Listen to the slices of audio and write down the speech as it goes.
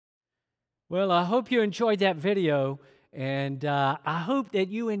Well, I hope you enjoyed that video, and I hope that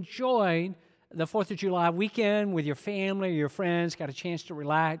you enjoyed the 4th of July weekend with your family, your friends, got a chance to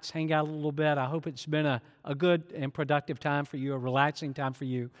relax, hang out a little bit. I hope it's been a good and productive time for you, a relaxing time for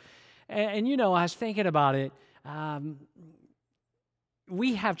you. And I was thinking about it.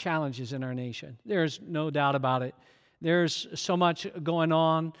 We have challenges in our nation. There's no doubt about it. There's so much going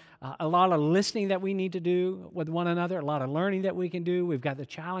on, a lot of listening that we need to do with one another, a lot of learning that we can do. We've got the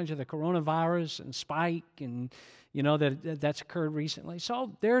challenge of the coronavirus and spike and, that's occurred recently.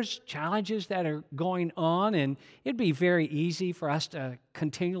 So there's challenges that are going on, and it'd be very easy for us to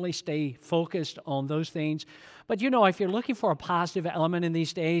continually stay focused on those things. But, if you're looking for a positive element in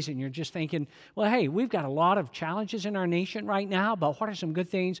these days and you're just thinking, well, hey, we've got a lot of challenges in our nation right now, but what are some good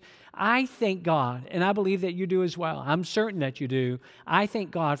things? I thank God, and I believe that you do as well. I'm certain that you do. I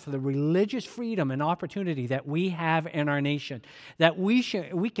thank God for the religious freedom and opportunity that we have in our nation, that we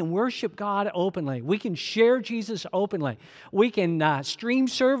can worship God openly. We can share Jesus openly. We can stream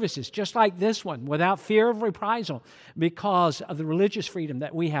services just like this one without fear of reprisal because of the religious freedom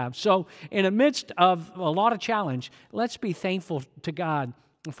that we have. So in the midst of a lot of challenge, let's be thankful to God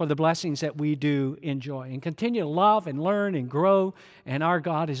for the blessings that we do enjoy and continue to love and learn and grow. And our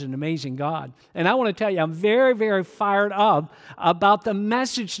God is an amazing God. And I want to tell you, I'm very, very fired up about the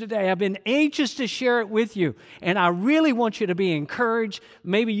message today. I've been anxious to share it with you. And I really want you to be encouraged.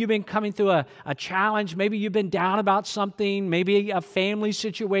 Maybe you've been coming through a challenge. Maybe you've been down about something, maybe a family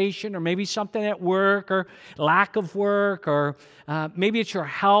situation, or maybe something at work, or lack of work, or maybe it's your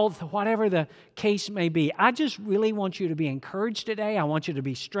health, whatever the case may be. I just really want you to be encouraged today. I want you to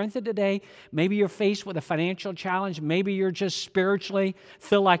be strengthened today. Maybe you're faced with a financial challenge. Maybe you're just spiritually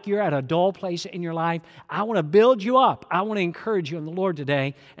feel like you're at a dull place in your life. I want to build you up. I want to encourage you in the Lord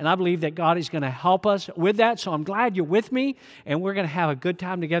today, and I believe that God is going to help us with that. So I'm glad you're with me, and we're going to have a good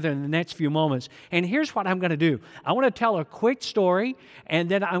time together in the next few moments. And here's what I'm going to do. I want to tell a quick story, and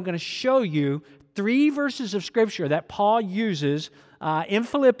then I'm going to show you 3 verses of Scripture that Paul uses in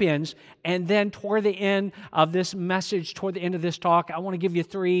Philippians, and then toward the end of this message, toward the end of this talk, I want to give you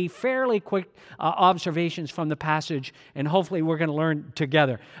 3 fairly quick observations from the passage, and hopefully we're going to learn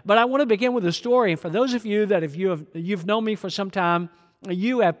together. But I want to begin with a story. And for those of you that if you've known me for some time,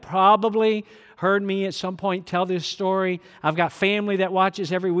 you have probably heard me at some point tell this story. I've got family that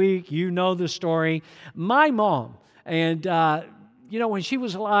watches every week. You know the story. My mom, and when she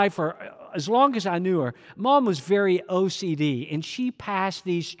was alive for as long as I knew her, Mom was very OCD, and she passed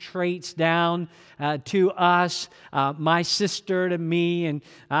these traits down to us, my sister to me, and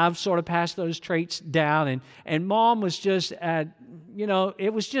I've sort of passed those traits down. And Mom was just,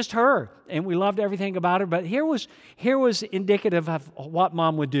 it was just her, and we loved everything about her. But here was indicative of what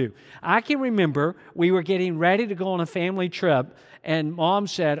Mom would do. I can remember we were getting ready to go on a family trip, and Mom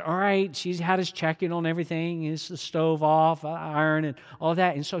said, all right, she's had us checking on everything. Is the stove off, iron, and all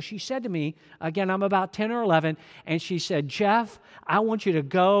that. And so she said to me, again, I'm about 10 or 11, and she said, Jeff, I want you to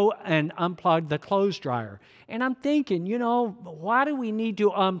go and unplug the clothes dryer. And I'm thinking, why do we need to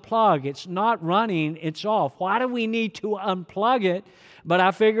unplug? It's not running, it's off. Why do we need to unplug it? But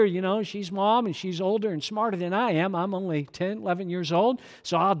I figure, she's Mom and she's older and smarter than I am. I'm only 10, 11 years old.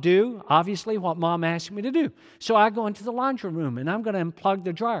 So I'll do, obviously, what Mom asked me to do. So I go into the laundry room and I'm going to unplug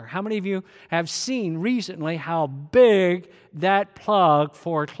the dryer. How many of you have seen recently how big that plug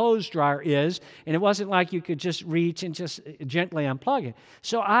for a clothes dryer is? And it wasn't like you could just reach and just gently unplug it.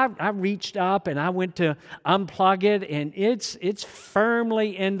 So I reached up and I went to unplug it, and it's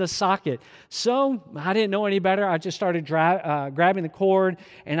firmly in the socket. So I didn't know any better. I just started grabbing the cord,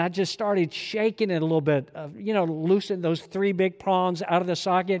 and I just started shaking it a little bit, loosen those 3 big prongs out of the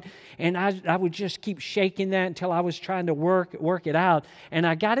socket, and I would just keep shaking that until I was trying to work it out, and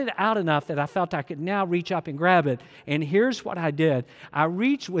I got it out enough that I felt I could now reach up and grab it. And here's what I did. I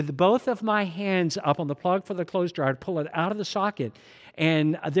reached with both of my hands up on the plug for the clothes dryer to pull it out of the socket,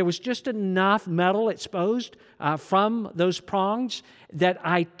 and there was just enough metal exposed from those prongs that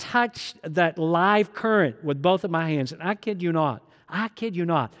I touched that live current with both of my hands. And I kid you not,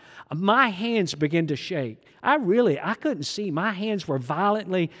 my hands began to shake. I couldn't see. My hands were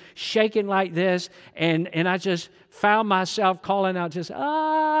violently shaking like this, and I just found myself calling out just,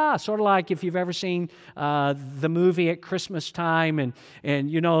 sort of like if you've ever seen the movie at Christmas time, and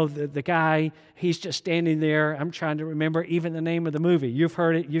the guy, he's just standing there. I'm trying to remember even the name of the movie. You've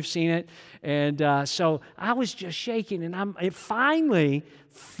heard it, you've seen it, and so I was just shaking, and it finally,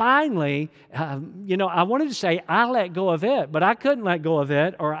 I wanted to say I let go of it, but I couldn't let go of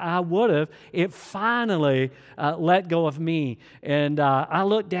it, or I would have. It finally let go of me, and I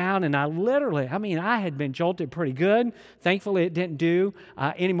looked down, and I had been jolted pretty good. Thankfully, it didn't do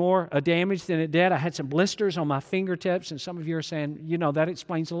any more damage than it did. I had some blisters on my fingertips, and some of you are saying, that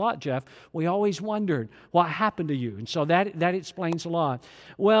explains a lot, Jeff. We always wondered what happened to you, and so that explains a lot.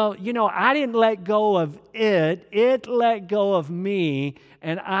 Well, I didn't let go of it. It let go of me,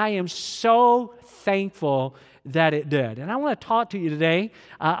 and I am so thankful that it did. And I want to talk to you today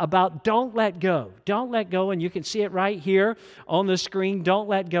about don't let go. Don't let go, and you can see it right here on the screen. Don't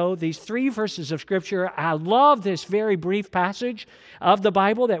let go. These 3 verses of Scripture. I love this very brief passage of the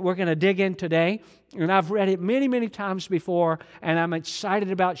Bible that we're going to dig in today. And I've read it many, many times before, and I'm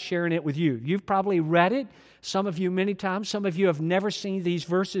excited about sharing it with you. You've probably read it, some of you many times. Some of you have never seen these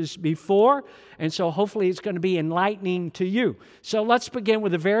verses before, and so hopefully it's going to be enlightening to you. So let's begin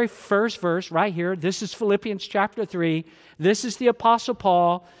with the very first verse right here. This is Philippians chapter 3. This is the Apostle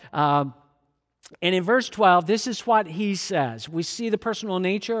Paul. And in verse 12, this is what he says. We see the personal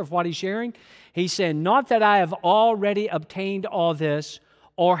nature of what he's sharing. He said, "Not that I have already obtained all this,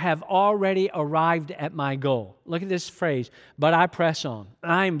 or have already arrived at my goal." Look at this phrase, "but I press on."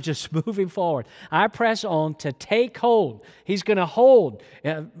 I'm just moving forward. I press on to take hold. He's going to hold.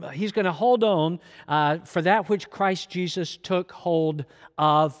 He's going to hold on for that which Christ Jesus took hold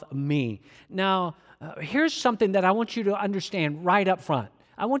of me. Now, here's something that I want you to understand right up front.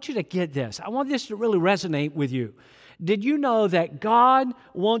 I want you to get this. I want this to really resonate with you. Did you know that God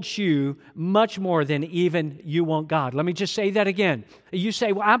wants you much more than even you want God? Let me just say that again. You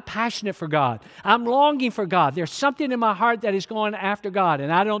say, "Well, I'm passionate for God. I'm longing for God. There's something in my heart that is going after God,"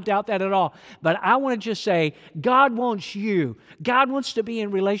 and I don't doubt that at all. But I want to just say, God wants you. God wants to be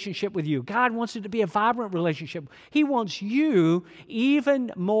in relationship with you. God wants it to be a vibrant relationship. He wants you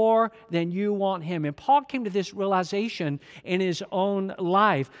even more than you want Him. And Paul came to this realization in his own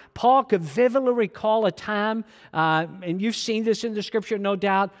life. Paul could vividly recall a time, and you've seen this in the Scripture, no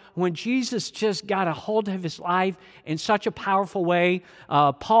doubt, when Jesus just got a hold of his life in such a powerful way.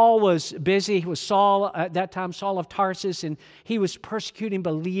 Paul was busy. He was Saul at that time, Saul of Tarsus, and he was persecuting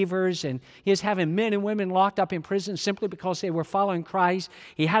believers, and he was having men and women locked up in prison simply because they were following Christ.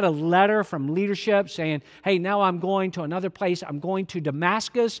 He had a letter from leadership saying, "Hey, now I'm going to another place. I'm going to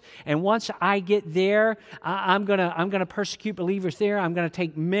Damascus, and once I get there, I'm gonna persecute believers there. I'm gonna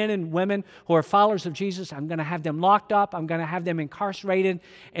take men and women who are followers of Jesus. I'm gonna have them locked up. I'm gonna have them incarcerated."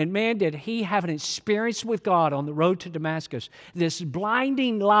 And man, did he have an experience with God on the road to Damascus. This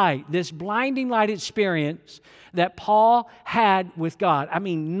blinding light experience that Paul had with God. I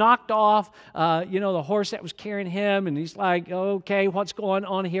mean, knocked off, the horse that was carrying him, and he's like, "Okay, what's going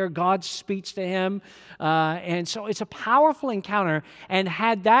on here?" God speaks to him, and so it's a powerful encounter. And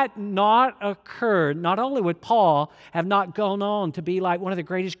had that not occurred, not only would Paul have not gone on to be like one of the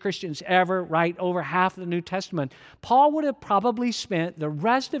greatest Christians ever, write over half of the New Testament, Paul would have probably spent the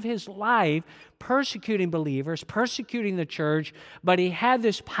rest of his life persecuting believers, persecuting the church, but he had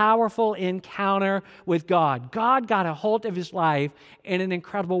this powerful encounter with God. God got a hold of his life in an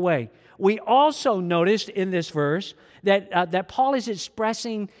incredible way. We also noticed in this verse that Paul is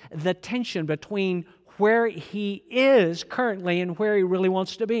expressing the tension between where he is currently and where he really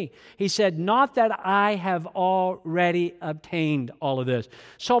wants to be. He said, "Not that I have already obtained all of this."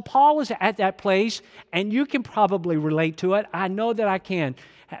 So Paul was at that place, and you can probably relate to it. I know that I can.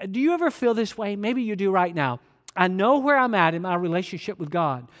 Do you ever feel this way? Maybe you do right now. I know where I'm at in my relationship with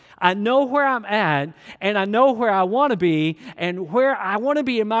God. I know where I'm at, and I know where I want to be, and where I want to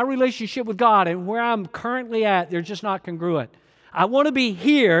be in my relationship with God and where I'm currently at, they're just not congruent. I want to be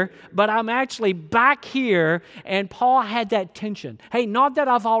here, but I'm actually back here, and Paul had that tension. Hey, not that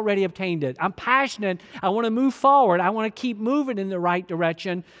I've already obtained it. I'm passionate. I want to move forward. I want to keep moving in the right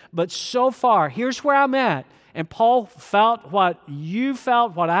direction, but so far, here's where I'm at. And Paul felt what you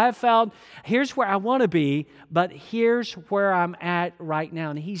felt, what I felt. Here's where I want to be, but here's where I'm at right now.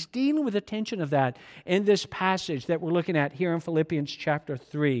 And he's dealing with the tension of that in this passage that we're looking at here in Philippians chapter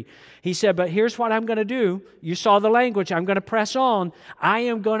 3. He said, "But here's what I'm going to do." You saw the language. I'm going to press on. I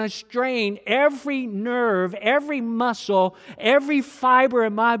am going to strain every nerve, every muscle, every fiber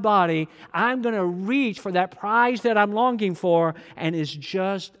in my body. I'm going to reach for that prize that I'm longing for, and is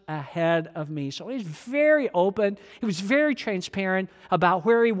just ahead of me. So he's very open. He was very transparent about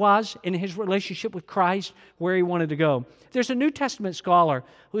where he was in his relationship with Christ, where he wanted to go. There's a New Testament scholar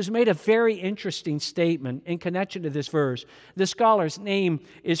who's made a very interesting statement in connection to this verse. The scholar's name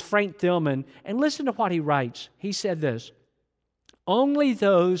is Frank Thielman, and listen to what he writes. He said this: "Only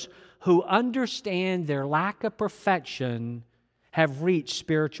those who understand their lack of perfection have reached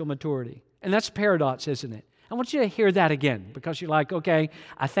spiritual maturity." And that's a paradox, isn't it? I want you to hear that again, because you're like, "Okay,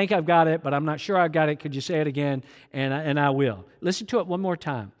 I think I've got it, but I'm not sure I've got it. Could you say it again?" And I will. Listen to it one more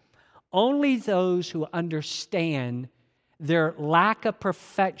time. Only those who understand their lack of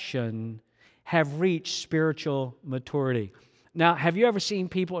perfection have reached spiritual maturity. Now, have you ever seen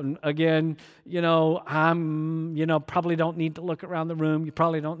people, and again, probably don't need to look around the room. You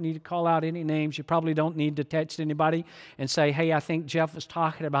probably don't need to call out any names. You probably don't need to text anybody and say, hey, I think Jeff was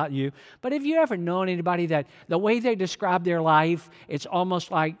talking about you. But have you ever known anybody that the way they describe their life, it's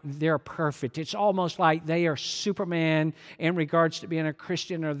almost like they're perfect. It's almost like they are Superman in regards to being a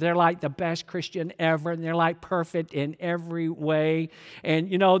Christian, or they're like the best Christian ever, and they're like perfect in every way.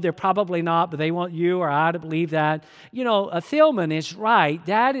 And, they're probably not, but they want you or I to believe that. Thielman is right.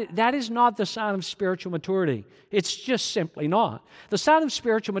 That is not the sign of spiritual maturity. It's just simply not. The sign of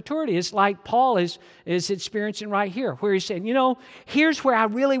spiritual maturity is like Paul is experiencing right here, where he's saying, here's where I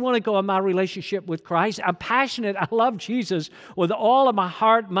really want to go in my relationship with Christ. I'm passionate. I love Jesus with all of my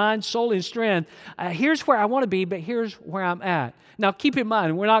heart, mind, soul, and strength. Here's where I want to be, but here's where I'm at. Now, keep in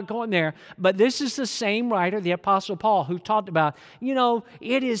mind, we're not going there, but this is the same writer, the Apostle Paul, who talked about,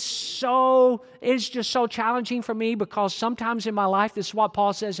 it is just so challenging for me, because sometimes in my life, this is what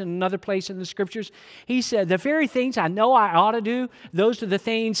Paul says in another place in the Scriptures. He said, the very things I know I ought to do, those are the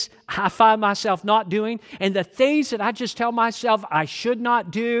things I find myself not doing. And the things that I just tell myself I should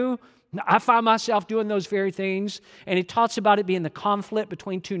not do, I find myself doing those very things. And he talks about it being the conflict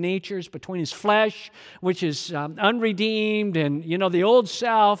between two natures, between his flesh, which is unredeemed, and, the old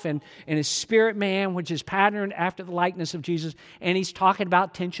self, and his spirit man, which is patterned after the likeness of Jesus. And he's talking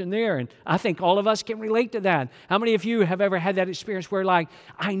about tension there. And I think all of us can relate to that. How many of you have ever had that experience where, I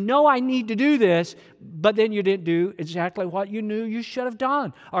know I need to do this, but then you didn't do exactly what you knew you should have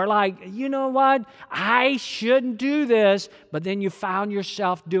done? Or you know what? I shouldn't do this, but then you found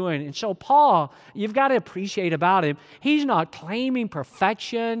yourself doing it. So Paul, you've got to appreciate about him, he's not claiming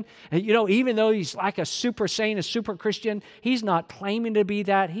perfection. Even though he's like a super saint, a super Christian, he's not claiming to be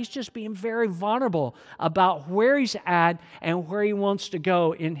that. He's just being very vulnerable about where he's at and where he wants to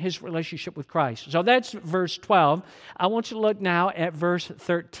go in his relationship with Christ. So that's verse 12. I want you to look now at verse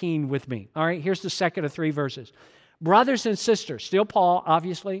 13 with me. All right, here's the second of three verses. Brothers and sisters, still Paul,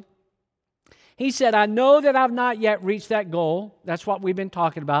 obviously. He said, I know that I've not yet reached that goal. That's what we've been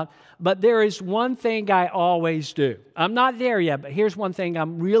talking about. But there is one thing I always do. I'm not there yet, but here's one thing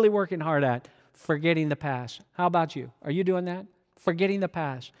I'm really working hard at: forgetting the past. How about you? Are you doing that? Forgetting the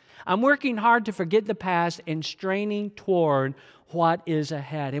past. I'm working hard to forget the past and straining toward what is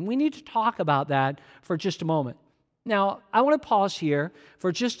ahead. And we need to talk about that for just a moment. Now, I want to pause here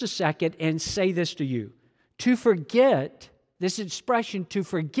for just a second and say this to you. To forget, this expression, to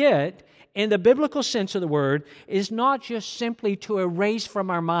forget, in the biblical sense of the word, is not just simply to erase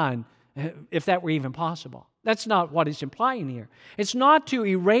from our mind, if that were even possible. That's not what it's implying here. It's not to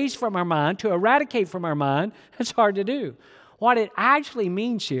erase from our mind, to eradicate from our mind. It's hard to do. What it actually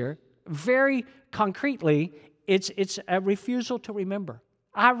means here, very concretely, it's a refusal to remember.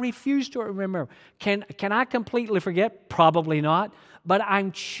 I refuse to remember. Can I completely forget? Probably not. But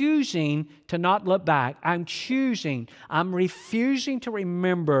I'm choosing to not look back. I'm refusing to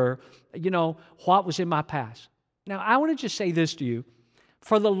remember, what was in my past. Now, I want to just say this to you.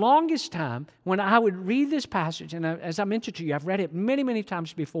 For the longest time, when I would read this passage, and as I mentioned to you, I've read it many, many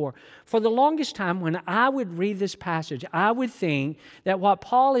times before. For the longest time, when I would read this passage, I would think that what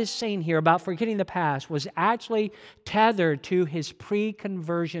Paul is saying here about forgetting the past was actually tethered to his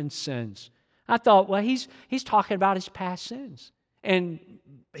pre-conversion sins. I thought, well, he's talking about his past sins. And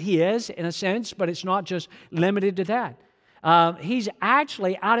he is, in a sense, but it's not just limited to that. He's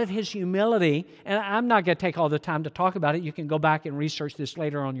actually, out of his humility, and I'm not going to take all the time to talk about it. You can go back and research this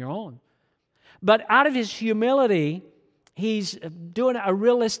later on your own. But out of his humility, he's doing a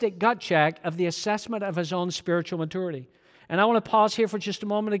realistic gut check of the assessment of his own spiritual maturity. And I want to pause here for just a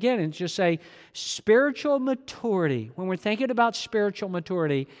moment again and just say, spiritual maturity, when we're thinking about spiritual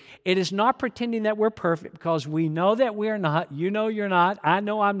maturity, it is not pretending that we're perfect, because we know that we're not. You know you're not. I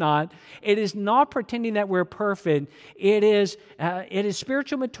know I'm not. It is not pretending that we're perfect. It is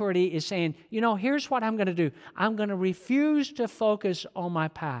spiritual maturity is saying, here's what I'm going to do. I'm going to refuse to focus on my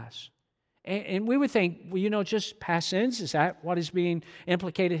past. And we would think, well, just past sins, is that what is being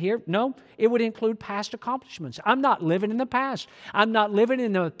implicated here? No, it would include past accomplishments. I'm not living in the past. I'm not living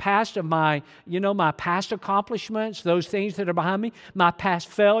in the past of my past accomplishments, those things that are behind me, my past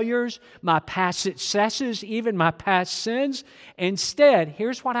failures, my past successes, even my past sins. Instead,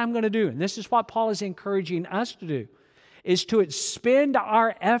 here's what I'm going to do, and this is what Paul is encouraging us to do, is to expend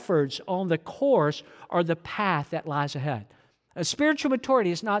our efforts on the course or the path that lies ahead. A spiritual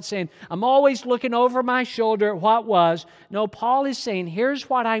maturity is not saying, I'm always looking over my shoulder at what was. No, Paul is saying, here's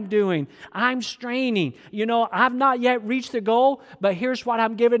what I'm doing. I'm straining. I've not yet reached the goal, but here's what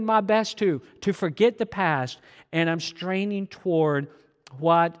I'm giving my best to forget the past. And I'm straining toward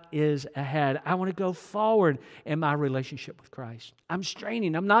what is ahead. I want to go forward in my relationship with Christ. I'm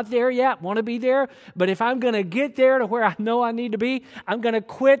straining. I'm not there yet. Want to be there. But if I'm going to get there to where I know I need to be, I'm going to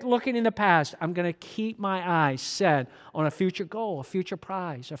quit looking in the past. I'm going to keep my eyes set on a future goal, a future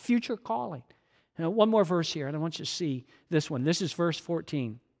prize, a future calling. One more verse here, and I want you to see this one. This is verse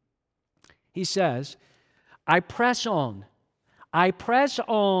 14. He says, I press on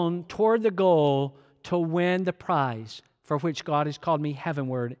toward the goal to win the prize for which God has called me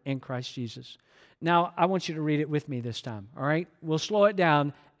heavenward in Christ Jesus. Now, I want you to read it with me this time, all right? We'll slow it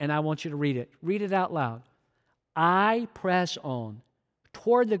down, and I want you to read it. Read it out loud. I press on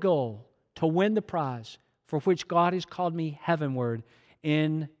toward the goal to win the prize for which God has called me heavenward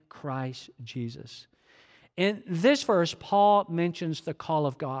in Christ Jesus. In this verse, Paul mentions the call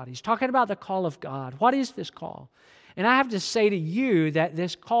of God. He's talking about the call of God. What is this call? And I have to say to you that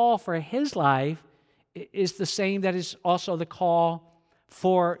this call for his life is the same that is also the call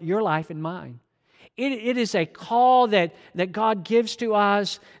for your life and mine. It is a call that God gives to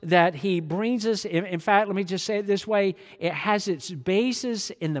us, that He brings us. In fact, let me just say it this way. It has its basis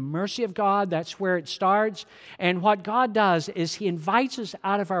in the mercy of God. That's where it starts. And what God does is He invites us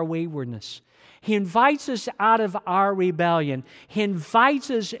out of our waywardness. He invites us out of our rebellion. He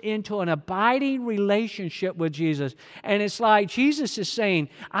invites us into an abiding relationship with Jesus. And it's like Jesus is saying,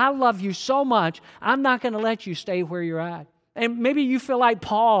 I love you so much, I'm not going to let you stay where you're at. And maybe you feel like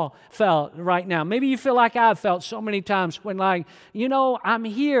Paul felt right now. Maybe you feel like I've felt so many times when I'm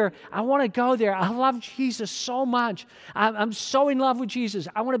here. I want to go there. I love Jesus so much. I'm so in love with Jesus.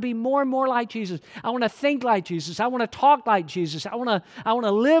 I want to be more and more like Jesus. I want to think like Jesus. I want to talk like Jesus. I want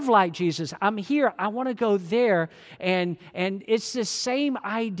to live like Jesus. I'm here. I want to go there. And it's the same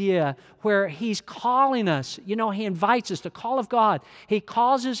idea where He's calling us. He invites us, the call of God. He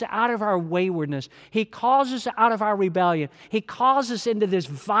calls us out of our waywardness. He calls us out of our rebellion. He calls us into this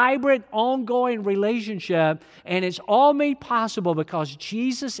vibrant, ongoing relationship, and it's all made possible because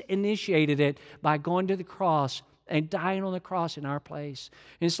Jesus initiated it by going to the cross and dying on the cross in our place.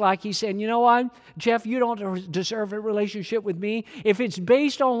 And it's like He's saying, you know what, Jeff, you don't deserve a relationship with me. If it's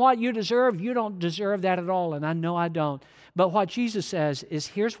based on what you don't deserve that at all, and I know I don't. But what Jesus says is,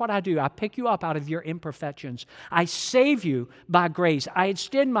 here's what I do. I pick you up out of your imperfections. I save you by grace. I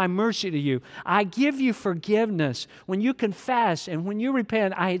extend my mercy to you. I give you forgiveness. When you confess and when you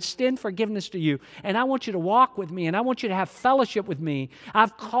repent, I extend forgiveness to you. And I want you to walk with me, and I want you to have fellowship with me.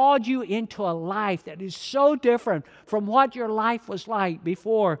 I've called you into a life that is so different from what your life was like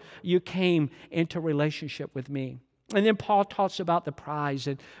before you came into relationship with me. And then Paul talks about the prize,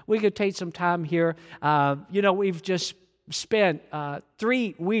 and we could take some time here. We've just spent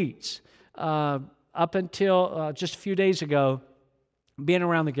 3 weeks up until just a few days ago being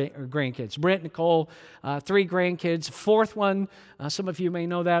around the grandkids. Brent, Nicole, 3 grandkids. 4th one, some of you may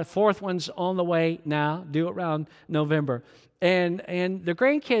know that. 4th one's on the way now, due around November. And the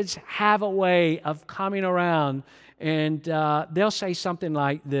grandkids have a way of coming around, and they'll say something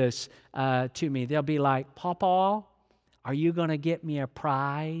like this to me. They'll be like, Papa, are you going to get me a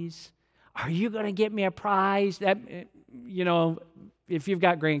prize? Are you going to get me a prize? That, if you've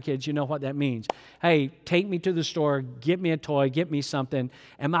got grandkids, you know what that means. Hey, take me to the store, get me a toy, get me something.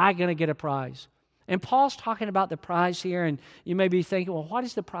 Am I going to get a prize? And Paul's talking about the prize here, and you may be thinking, well, what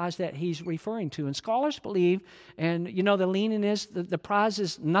is the prize that he's referring to? And scholars believe, and the leaning is, the prize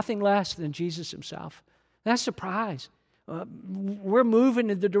is nothing less than Jesus Himself. That's the prize. We're moving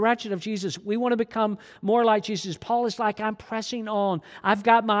in the direction of Jesus. We want to become more like Jesus. Paul is like, I'm pressing on. I've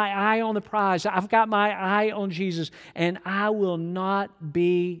got my eye on the prize. I've got my eye on Jesus, and I will not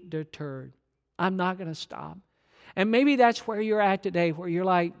be deterred. I'm not going to stop. And maybe that's where you're at today, where you're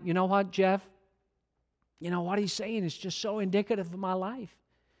like, you know what, Jeff? What he's saying is just so indicative of my life.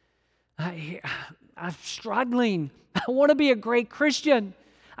 I'm struggling. I want to be a great Christian.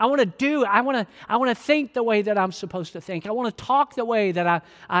 I want to think the way that I'm supposed to think. I want to talk the way that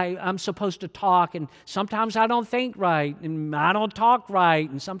I'm supposed to talk. And sometimes I don't think right, and I don't talk right.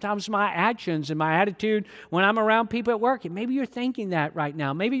 And sometimes my actions and my attitude when I'm around people at work, and maybe you're thinking that right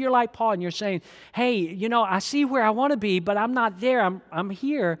now. Maybe you're like Paul and you're saying, hey, I see where I want to be, but I'm not there. I'm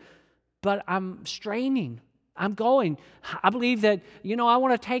here, but I'm straining. I'm going. I believe that, I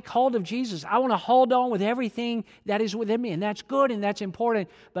want to take hold of Jesus. I want to hold on with everything that is within me, and that's good and that's important.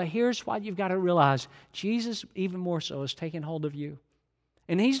 But here's what you've got to realize. Jesus, even more so, is taking hold of you.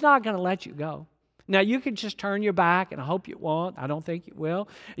 And He's not going to let you go. Now, you can just turn your back, and I hope you won't. I don't think you will.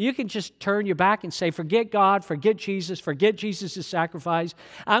 You can just turn your back and say, forget God, forget Jesus' sacrifice.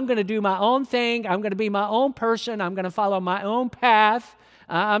 I'm going to do my own thing. I'm going to be my own person. I'm going to follow my own path.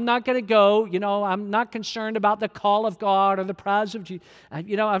 I'm not going to go, I'm not concerned about the call of God or the prize of Jesus.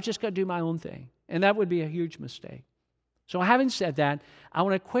 I'm just going to do my own thing. And that would be a huge mistake. So having said that, I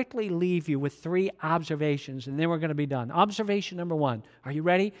want to quickly leave you with 3 observations, and then we're going to be done. Observation number 1. Are you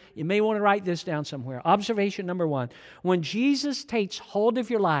ready? You may want to write this down somewhere. Observation number 1. When Jesus takes hold of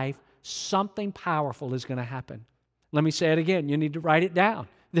your life, something powerful is going to happen. Let me say it again. You need to write it down.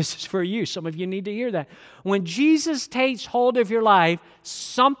 This is for you. Some of you need to hear that. When Jesus takes hold of your life,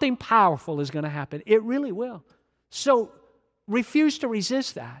 something powerful is going to happen. It really will. So refuse to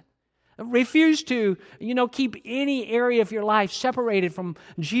resist that. Refuse to, keep any area of your life separated from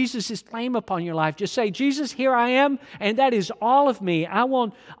Jesus' claim upon your life. Just say, Jesus, here I am, and that is all of me. I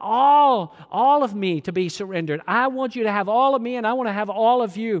want all of me to be surrendered. I want you to have all of me, and I want to have all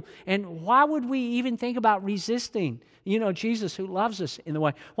of you. And why would we even think about resisting, Jesus who loves us in the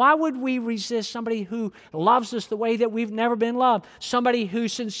way? Why would we resist somebody who loves us the way that we've never been loved? Somebody who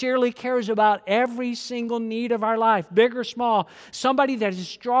sincerely cares about every single need of our life, big or small. Somebody that is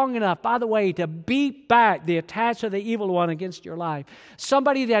strong enough, by the way, to beat back the attacks of the evil one against your life.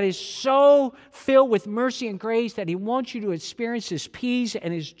 Somebody that is so filled with mercy and grace that he wants you to experience his peace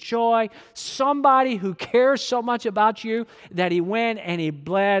and his joy. Somebody who cares so much about you that he went and he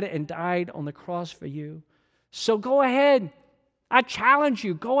bled and died on the cross for you. So go ahead. I challenge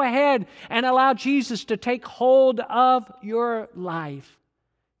you. Go ahead and allow Jesus to take hold of your life.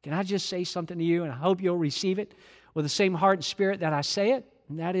 Can I just say something to you? And I hope you'll receive it with the same heart and spirit that I say it.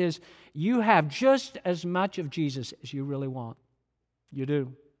 And that is, you have just as much of Jesus as you really want. You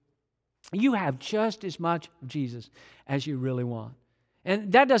do. You have just as much of Jesus as you really want.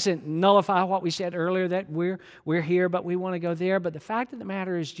 And that doesn't nullify what we said earlier, that we're here, but we want to go there. But the fact of the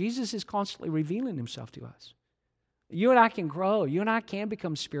matter is, Jesus is constantly revealing himself to us. You and I can grow. You and I can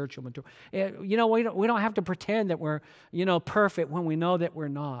become spiritual mature. We don't have to pretend that we're, perfect when we know that we're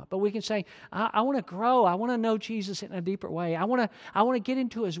not. But we can say, I want to grow. I want to know Jesus in a deeper way. I want to get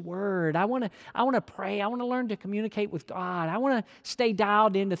into his word. I want to pray. I want to learn to communicate with God. I want to stay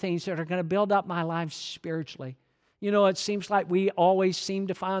dialed into things that are going to build up my life spiritually. It seems like we always seem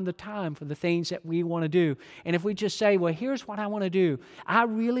to find the time for the things that we want to do. And if we just say, well, here's what I want to do. I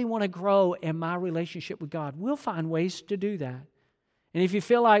really want to grow in my relationship with God. We'll find ways to do that. And if you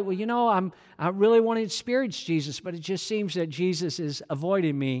feel like, well, I really want to experience Jesus, but it just seems that Jesus is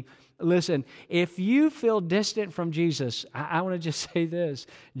avoiding me. Listen, if you feel distant from Jesus, I want to just say this.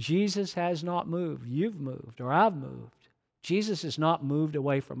 Jesus has not moved. You've moved, or I've moved. Jesus has not moved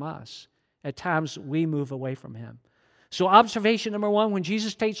away from us. At times, we move away from him. So observation number 1, when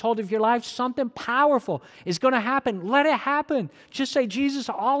Jesus takes hold of your life, something powerful is going to happen. Let it happen. Just say, Jesus,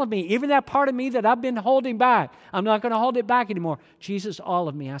 all of me, even that part of me that I've been holding back, I'm not going to hold it back anymore. Jesus, all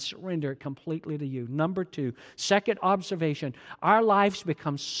of me, I surrender it completely to you. Number 2, second observation, our lives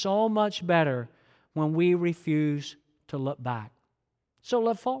become so much better when we refuse to look back. So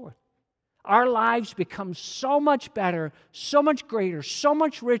look forward. Our lives become so much better, so much greater, so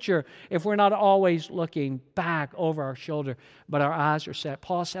much richer if we're not always looking back over our shoulder, but our eyes are set.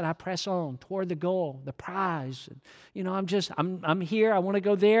 Paul said, I press on toward the goal, the prize. I'm here, I want to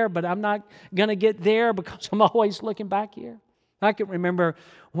go there, but I'm not going to get there because I'm always looking back here. I can remember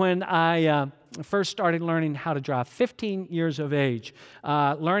when I first started learning how to drive, 15 years of age,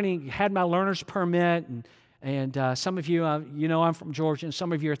 had my learner's permit, and some of you, I'm from Georgia, and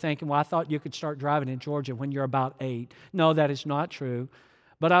some of you are thinking, well, I thought you could start driving in Georgia when you're about 8. No, that is not true.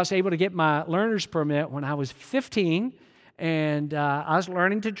 But I was able to get my learner's permit when I was 15, and I was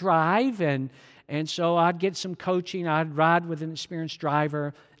learning to drive, and so I'd get some coaching. I'd ride with an experienced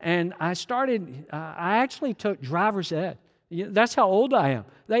driver, and I actually took driver's ed. That's how old I am.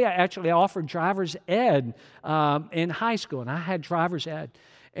 They actually offered driver's ed in high school, and I had driver's ed.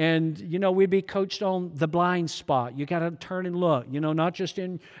 And, we'd be coached on the blind spot. You got to turn and look, not just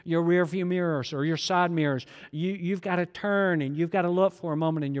in your rear view mirrors or your side mirrors. You've got to turn and you've got to look for a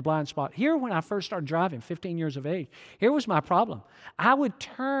moment in your blind spot. Here, when I first started driving, 15 years of age, here was my problem. I would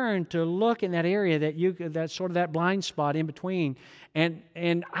turn to look in that area that sort of that blind spot in between.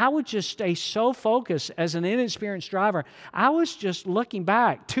 And I would just stay so focused as an inexperienced driver. I was just looking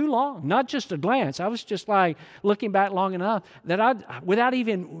back too long, not just a glance. I was just like looking back long enough that without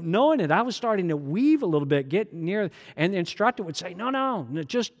even knowing it, I was starting to weave a little bit, get near, and the instructor would say, no,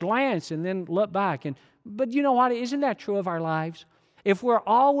 just glance and then look back. But you know what? Isn't that true of our lives? if we're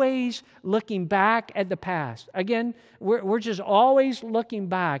always looking back at the past, again, we're just always looking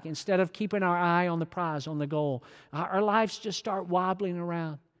back instead of keeping our eye on the prize, on the goal, our lives just start wobbling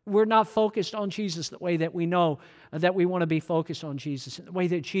around. We're not focused on Jesus the way that we know that we want to be focused on Jesus, the way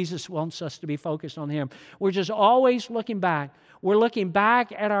that Jesus wants us to be focused on Him. We're just always looking back. We're looking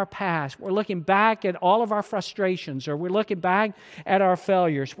back at our past. We're looking back at all of our frustrations, or we're looking back at our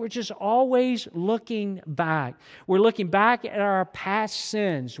failures. We're just always looking back. We're looking back at our past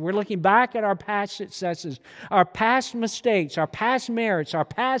sins. We're looking back at our past successes, our past mistakes, our past merits, our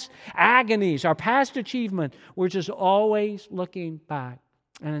past agonies, our past achievement. We're just always looking back.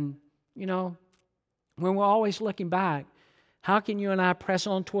 And, when we're always looking back, how can you and I press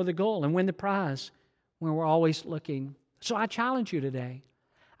on toward the goal and win the prize when we're always looking? So I challenge you today.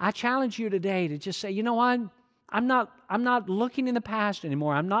 I challenge you today to just say, you know what? I'm not looking in the past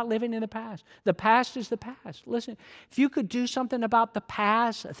anymore. I'm not living in the past. The past is the past. Listen, if you could do something about the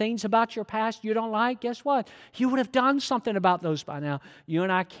past, things about your past you don't like, guess what? You would have done something about those by now. You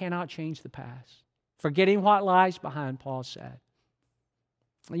and I cannot change the past. Forgetting what lies behind, Paul said.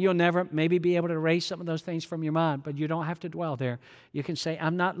 You'll never maybe be able to erase some of those things from your mind, but you don't have to dwell there. You can say,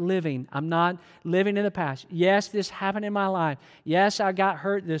 I'm not living in the past. Yes, this happened in my life. Yes, I got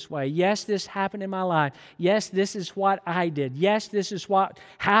hurt this way. Yes, this happened in my life. Yes, this is what I did. Yes, this is what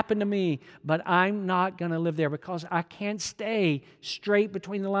happened to me, but I'm not going to live there because I can't stay straight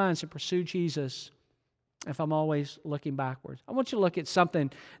between the lines and pursue Jesus if I'm always looking backwards. I want you to look at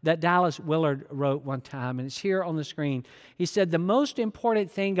something that Dallas Willard wrote one time, and it's here on the screen. He said, the most important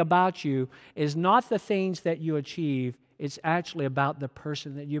thing about you is not the things that you achieve, it's actually about the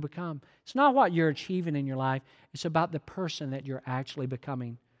person that you become. It's not what you're achieving in your life, it's about the person that you're actually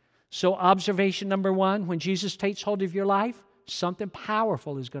becoming. So observation number one, when Jesus takes hold of your life, something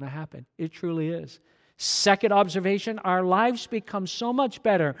powerful is going to happen. It truly is. Second observation, our lives become so much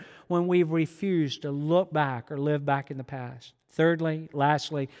better when we refuse to look back or live back in the past. Thirdly,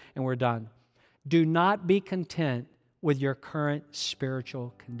 lastly, and we're done. Do not be content with your current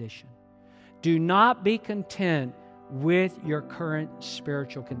spiritual condition. Do not be content with your current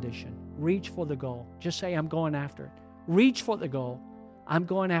spiritual condition. Reach for the goal. Just say, I'm going after it. Reach for the goal. I'm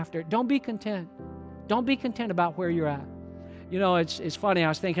going after it. Don't be content. Don't be content about where you're at. It's funny. I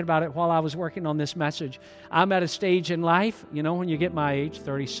was thinking about it while I was working on this message. I'm at a stage in life, when you get my age,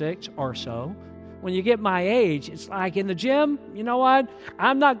 36 or so, when you get my age, it's like in the gym, you know what?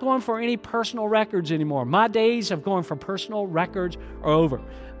 I'm not going for any personal records anymore. My days of going for personal records are over.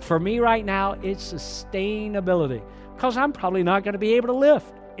 For me right now, it's sustainability, because I'm probably not going to be able to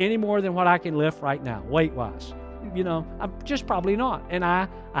lift any more than what I can lift right now, weight-wise. I'm just probably not. And I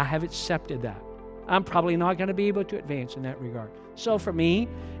have accepted that. I'm probably not going to be able to advance in that regard. So for me,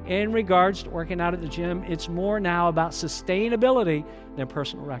 in regards to working out at the gym, it's more now about sustainability than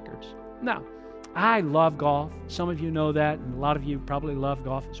personal records. Now, I love golf. Some of you know that, and a lot of you probably love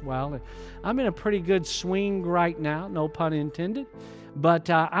golf as well. And I'm in a pretty good swing right now, no pun intended. But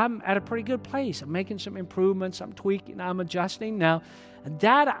I'm at a pretty good place. I'm making some improvements. I'm tweaking. I'm adjusting. Now,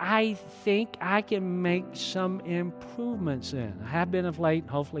 that I think I can make some improvements in. I have been of late.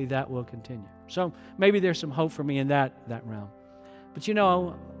 Hopefully that will continue. So maybe there's some hope for me in that realm. But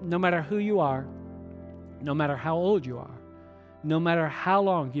no matter who you are, no matter how old you are, no matter how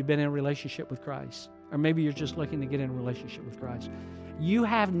long you've been in a relationship with Christ, or maybe you're just looking to get in a relationship with Christ, you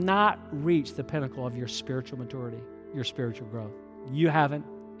have not reached the pinnacle of your spiritual maturity, your spiritual growth. You haven't,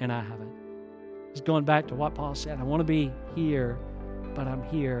 and I haven't. It's going back to what Paul said. I want to be here, but I'm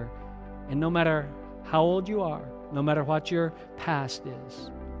here. And no matter how old you are, no matter what your past is,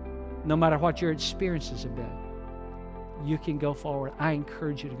 no matter what your experiences have been, you can go forward. I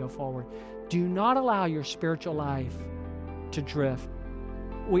encourage you to go forward. Do not allow your spiritual life to drift.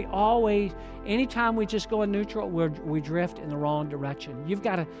 We always, anytime we just go in neutral, we drift in the wrong direction. You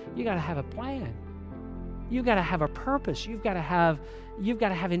got to have a plan. You've got to have a purpose. You've got to have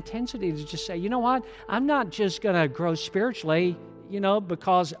intensity to just say, you know what? I'm not just going to grow spiritually,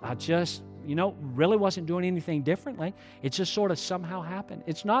 because I just, really wasn't doing anything differently. It just sort of somehow happened.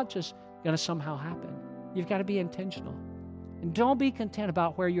 It's not just going to somehow happen. You've got to be intentional. And don't be content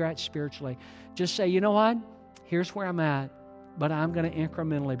about where you're at spiritually. Just say, you know what? Here's where I'm at, but I'm going to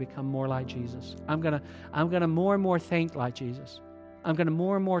incrementally become more like Jesus. I'm going to more and more think like Jesus. I'm going to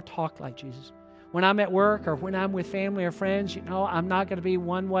more and more talk like Jesus. When I'm at work or when I'm with family or friends, I'm not going to be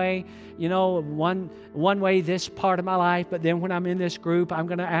one way, one way this part of my life, but then when I'm in this group, I'm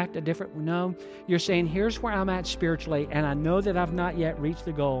going to act a different. No, you're saying, here's where I'm at spiritually, and I know that I've not yet reached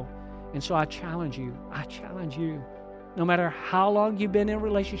the goal. And so I challenge you, no matter how long you've been in a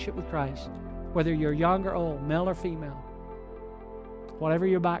relationship with Christ, whether you're young or old, male or female, whatever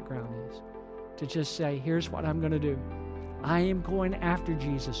your background is, to just say, here's what I'm going to do. I am going after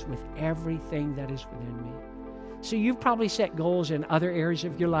Jesus with everything that is within me. So you've probably set goals in other areas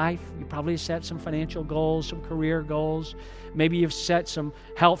of your life. You probably set some financial goals, some career goals. Maybe you've set some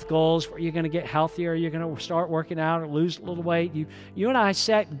health goals where you're going to get healthier, you're going to start working out or lose a little weight. You and I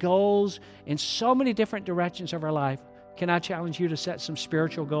set goals in so many different directions of our life. Can I challenge you to set some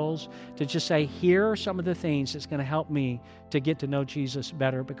spiritual goals? To just say, here are some of the things that's going to help me to get to know Jesus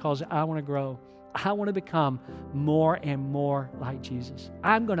better, because I want to grow. I want to become more and more like Jesus.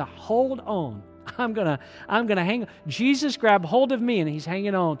 I'm going to hold on. I'm going to hang. Jesus grabbed hold of me and he's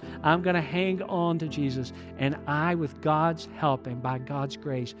hanging on. I'm going to hang on to Jesus. And I, with God's help and by God's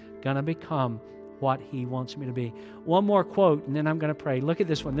grace, going to become what he wants me to be. One more quote, and then I'm going to pray. Look at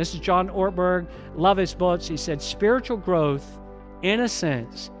this one. This is John Ortberg. Love his books. He said, spiritual growth, in a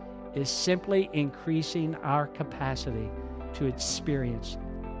sense, is simply increasing our capacity to experience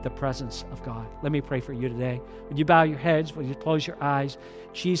the presence of God. Let me pray for you today. Would you bow your heads? Would you close your eyes?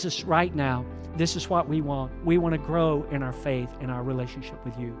 Jesus, right now, this is what we want. We want to grow in our faith and our relationship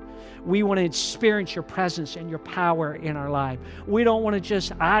with you. We want to experience your presence and your power in our life. We don't want to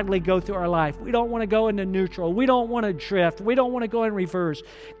just idly go through our life. We don't want to go into neutral. We don't want to drift. We don't want to go in reverse.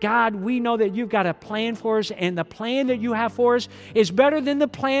 God, we know that you've got a plan for us, and the plan that you have for us is better than the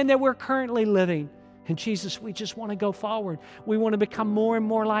plan that we're currently living. And Jesus, we just want to go forward. We want to become more and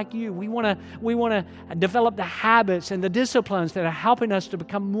more like you. We want to develop the habits and the disciplines that are helping us to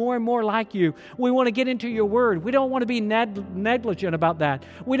become more and more like you. We want to get into your word. We don't want to be negligent about that.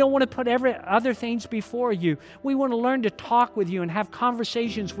 We don't want to put every other things before you. We want to learn to talk with you and have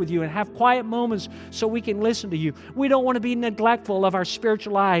conversations with you and have quiet moments so we can listen to you. We don't want to be neglectful of our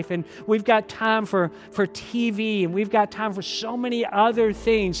spiritual life, and we've got time for TV, and we've got time for so many other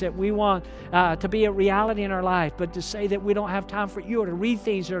things that we want to be a reality in our life. But to say that we don't have time for you, or to read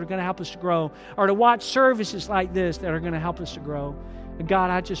things that are going to help us to grow, or to watch services like this that are going to help us to grow. And God,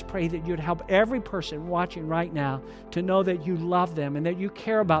 I just pray that you'd help every person watching right now to know that you love them and that you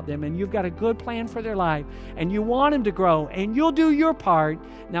care about them and you've got a good plan for their life and you want them to grow and you'll do your part.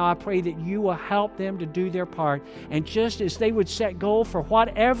 Now I pray that you will help them to do their part. And just as they would set goal for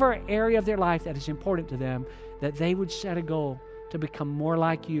whatever area of their life that is important to them, that they would set a goal to become more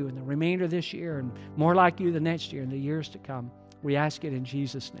like you in the remainder of this year and more like you the next year and the years to come. We ask it in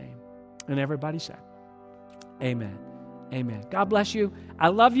Jesus' name. And everybody said, amen. Amen. God bless you. I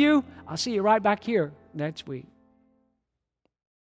love you. I'll see you right back here next week.